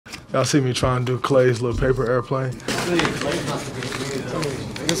Y'all see me trying to do Klay's little paper airplane?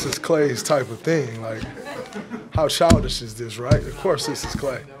 This is Klay's type of thing. Like, how childish is this, right? Of course this is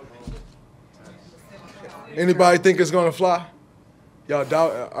Klay. Anybody think it's gonna fly? Y'all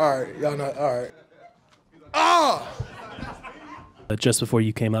doubt? All right, y'all not, all right. Ah! Just before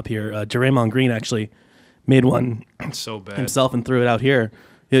you came up here, Draymond Green actually made one so bad himself and threw it out here.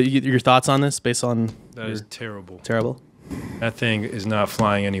 Your thoughts on this based on that is terrible. Terrible? That thing is not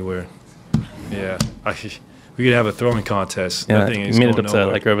flying anywhere. Yeah. We could have a throwing contest. Yeah, that thing is made it going up to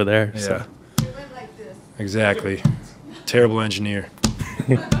nowhere. like over there. Yeah. So. Exactly. Terrible engineer.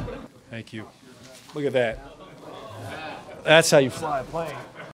 Thank you. Look at that. That's how you fly a plane.